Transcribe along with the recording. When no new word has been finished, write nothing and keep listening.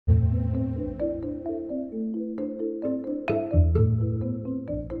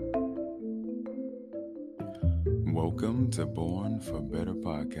to Born for Better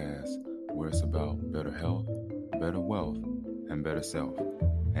podcast, where it's about better health, better wealth, and better self.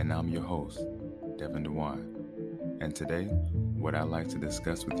 And I'm your host, Devin DeWine. And today, what I'd like to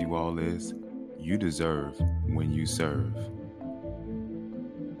discuss with you all is you deserve when you serve.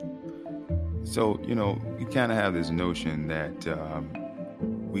 So, you kind of have this notion that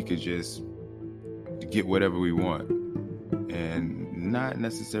we could just get whatever we want and not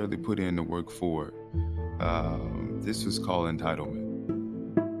necessarily put in the work for it. This was called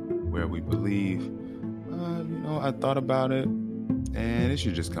entitlement, where we believe, I thought about it and it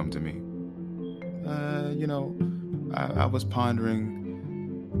should just come to me. I was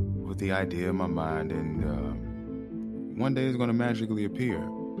pondering with the idea in my mind, and one day it's going to magically appear.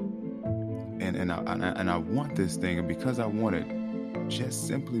 And I want this thing, and because I want it, just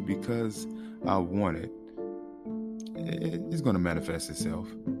simply because I want it, it's going to manifest itself.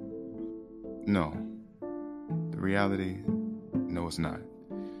 No. The reality, no, it's not.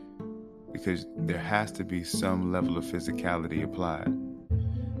 Because there has to be some level of physicality applied.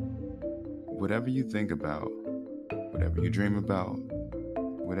 Whatever you think about, whatever you dream about,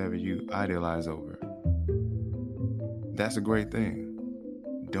 whatever you idealize over, that's a great thing.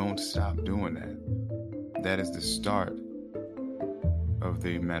 Don't stop doing that. That is the start of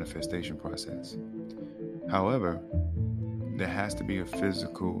the manifestation process. However, there has to be a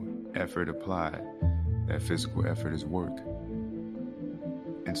physical effort applied. That physical effort is work.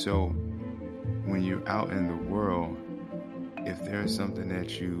 And so when you're out in the world, if there is something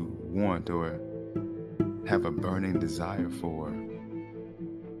that you want or have a burning desire for,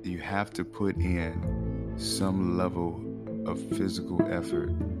 you have to put in some level of physical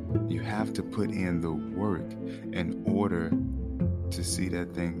effort. You have to put in the work in order to see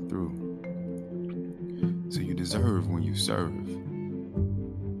that thing through. So you deserve when you serve.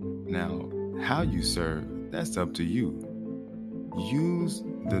 Now, how you serve, that's up to you. Use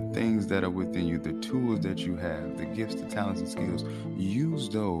the things that are within you, the tools that you have, the gifts, the talents, and skills. Use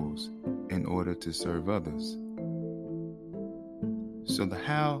those in order to serve others. So the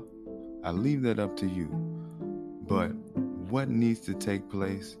how, I leave that up to you. But what needs to take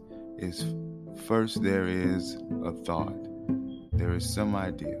place is, first, there is a thought. There is some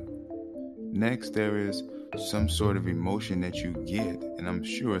idea. Next, there is some sort of emotion that you get, and I'm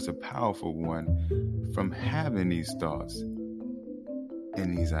sure it's a powerful one, from having these thoughts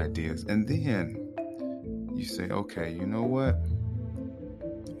and these ideas. And then you say, okay, you know what?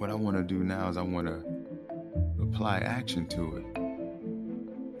 What I want to do now is I want to apply action to it.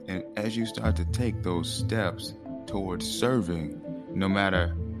 And as you start to take those steps towards serving, no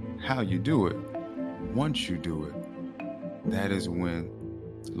matter how you do it, once you do it, that is when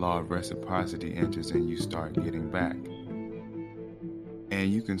law of reciprocity enters and you start getting back.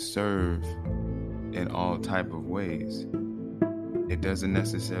 And you can serve in all type of ways. It doesn't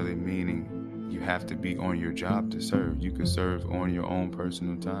necessarily mean you have to be on your job to serve. You can serve on your own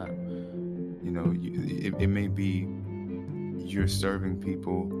personal time. It may be you're serving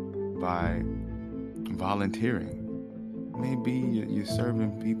people by volunteering. Maybe you're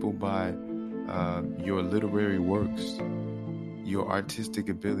serving people by your literary works, your artistic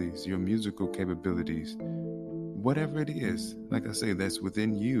abilities, your musical capabilities, whatever it is. Like I say, that's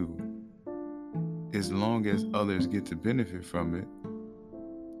within you. As long as others get to benefit from it,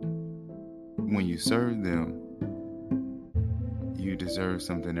 when you serve them, you deserve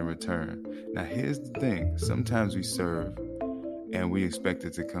something in return. Now, here's the thing. Sometimes we serve and we expect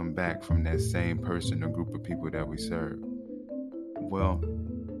it to come back from that same person or group of people that we serve. Well,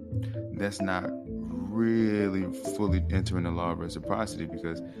 that's not really fully entering the law of reciprocity,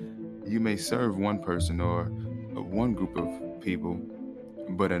 because you may serve one person or one group of people,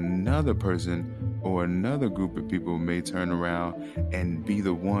 but another person or another group of people may turn around and be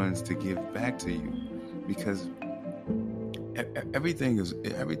the ones to give back to you, because everything is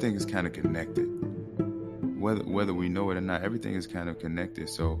kind of connected. Whether we know it or not, everything is kind of connected.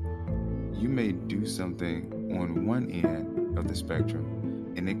 So you may do something on one end of the spectrum,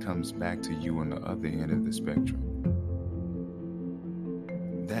 and it comes back to you on the other end of the spectrum.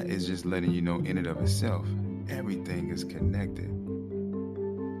 That is just letting you know, in and of itself, everything is connected.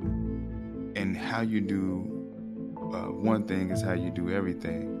 And how you do one thing is how you do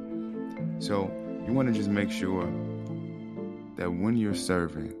everything. So you want to just make sure that when you're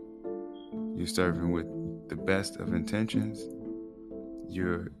serving with the best of intentions,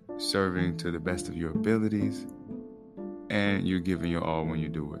 you're serving to the best of your abilities, and you're giving your all when you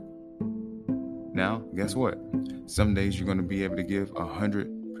do it. Now, guess what? Some days you're going to be able to give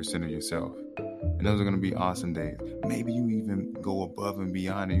 100% of yourself. And those are going to be awesome days. Maybe you even go above and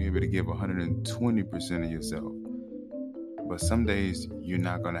beyond and you're able to give 120% of yourself. But some days you're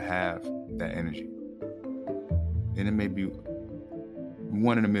not going to have that energy. And it may be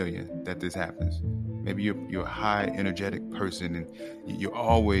 1 in a million that this happens. Maybe you're a high energetic person and you're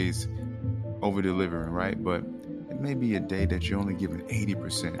always over delivering, right? But it may be a day that you're only giving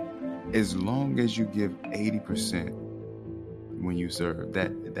 80%. As long as you give 80% when you serve,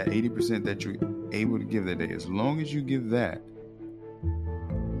 that 80% that you're able to give that day, as long as you give that,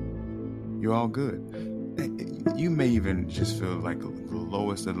 you're all good. You may even just feel like the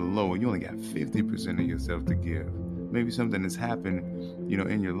lowest of the low. You only got 50% of yourself to give. Maybe something has happened,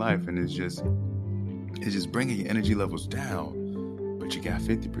 in your life, and it's just bringing your energy levels down. But you got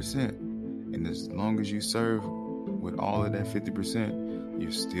 50%, and as long as you serve with all of that 50%,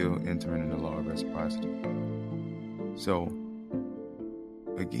 you're still entering in the law of reciprocity. So,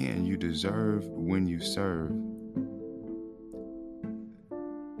 again, you deserve when you serve.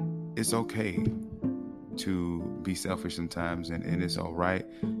 It's okay to be selfish sometimes, and it's all right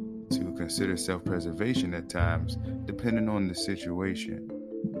to consider self-preservation at times, depending on the situation.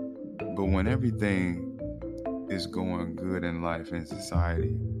 But when everything is going good in life and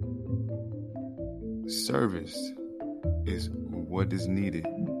society, service is what is needed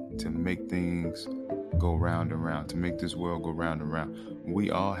to make things go round and round, to make this world go round and round.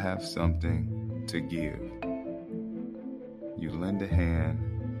 We all have something to give. You lend a hand,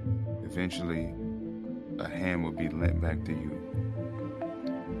 eventually a hand will be lent back to you.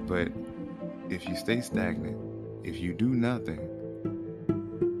 But if you stay stagnant, if you do nothing,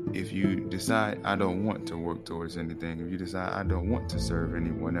 if you decide I don't want to work towards anything, if you decide I don't want to serve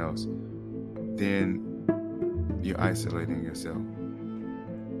anyone else, then you're isolating yourself.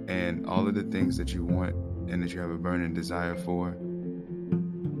 And all of the things that you want and that you have a burning desire for,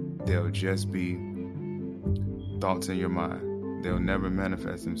 they'll just be thoughts in your mind. They'll never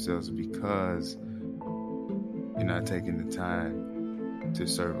manifest themselves because you're not taking the time to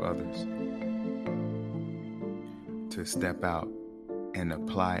serve others, to step out and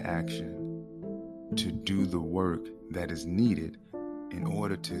apply action, to do the work that is needed in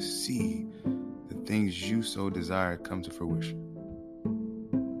order to see the things you so desire come to fruition.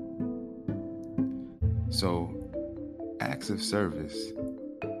 So, acts of service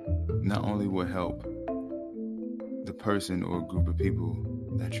not only will help the person or group of people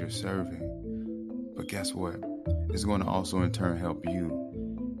that you're serving, but guess what? It's going to also in turn help you.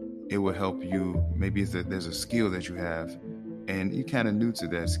 It will help you. Maybe there's a skill that you have and you're kind of new to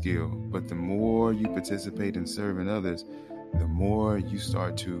that skill, but the more you participate in serving others, the more you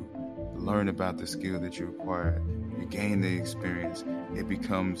start to learn about the skill that you acquired. You gain the experience. It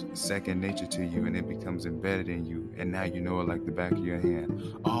becomes second nature to you, and it becomes embedded in you. And now you know it like the back of your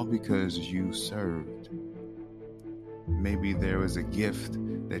hand, all because you served. Maybe there was a gift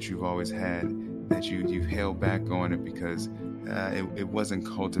that you've always had that you've held back on it because it wasn't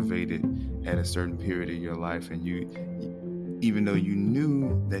cultivated at a certain period of your life, and you, even though you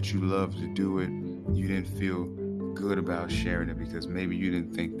knew that you loved to do it, you didn't feel good about sharing it because maybe you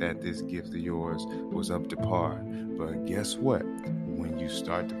didn't think that this gift of yours was up to par. But guess what? When you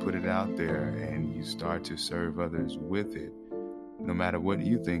start to put it out there and you start to serve others with it, no matter what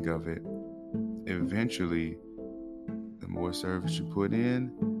you think of it, eventually the more service you put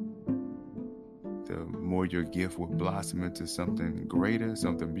in, the more your gift will blossom into something greater,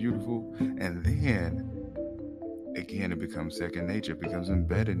 something beautiful. And then again, it becomes second nature, it becomes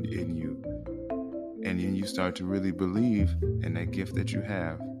embedded in you. And then you start to really believe in that gift that you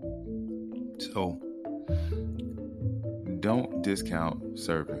have. So don't discount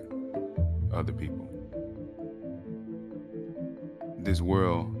serving other people. This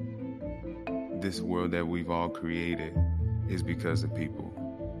world that we've all created is because of people.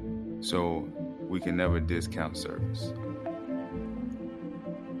 So we can never discount service.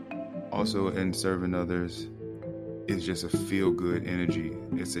 Also, in serving others, it's just a feel-good energy.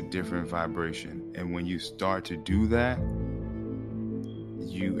 It's a different vibration. And when you start to do that,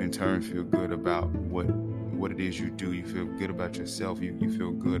 you in turn feel good about what it is you do. You feel good about yourself. You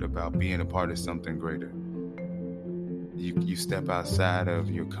feel good about being a part of something greater. You step outside of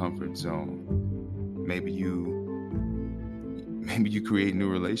your comfort zone. Maybe you create new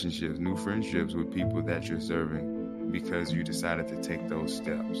relationships, new friendships with people that you're serving because you decided to take those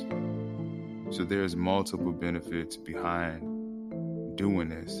steps. So there's multiple benefits behind doing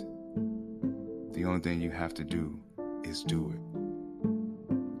this. The only thing you have to do is do it.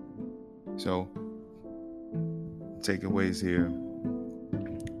 So, takeaways here.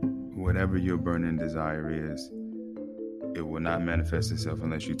 Whatever your burning desire is, it will not manifest itself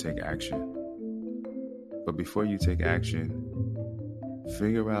unless you take action. But before you take action,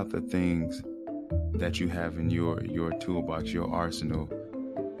 figure out the things that you have in your toolbox, your arsenal,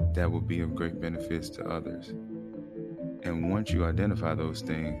 that will be of great benefits to others. And once you identify those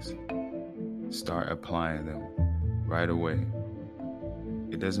things, start applying them right away.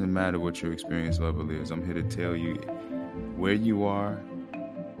 It doesn't matter what your experience level is. I'm here to tell you where you are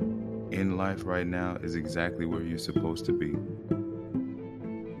in life right now is exactly where you're supposed to be.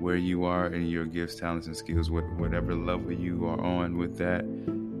 Where you are in your gifts, talents, and skills, whatever level you are on with that.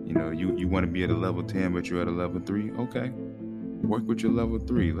 You want to be at a level 10, but you're at a level 3. Okay, work with your level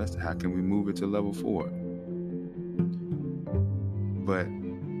 3. How can we move it to level 4? But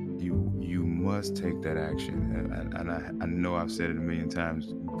you must take that action. And I know I've said it a million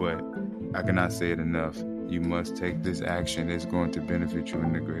times, but I cannot say it enough. You must take this action. It's going to benefit you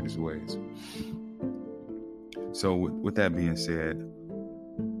in the greatest ways. So with that being said,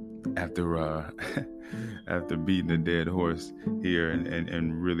 after beating a dead horse here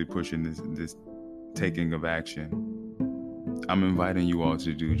and really pushing this taking of action, I'm inviting you all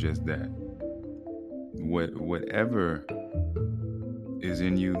to do just that. Whatever is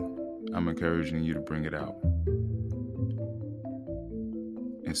in you, I'm encouraging you to bring it out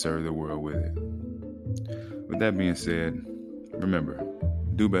and serve the world with it. With that being said, remember,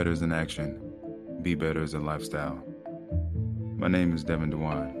 do better is an action, be better is a lifestyle. My name is Devin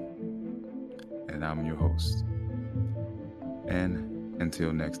Dewan, and I'm your host. And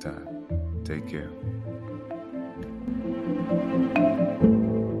until next time, take care.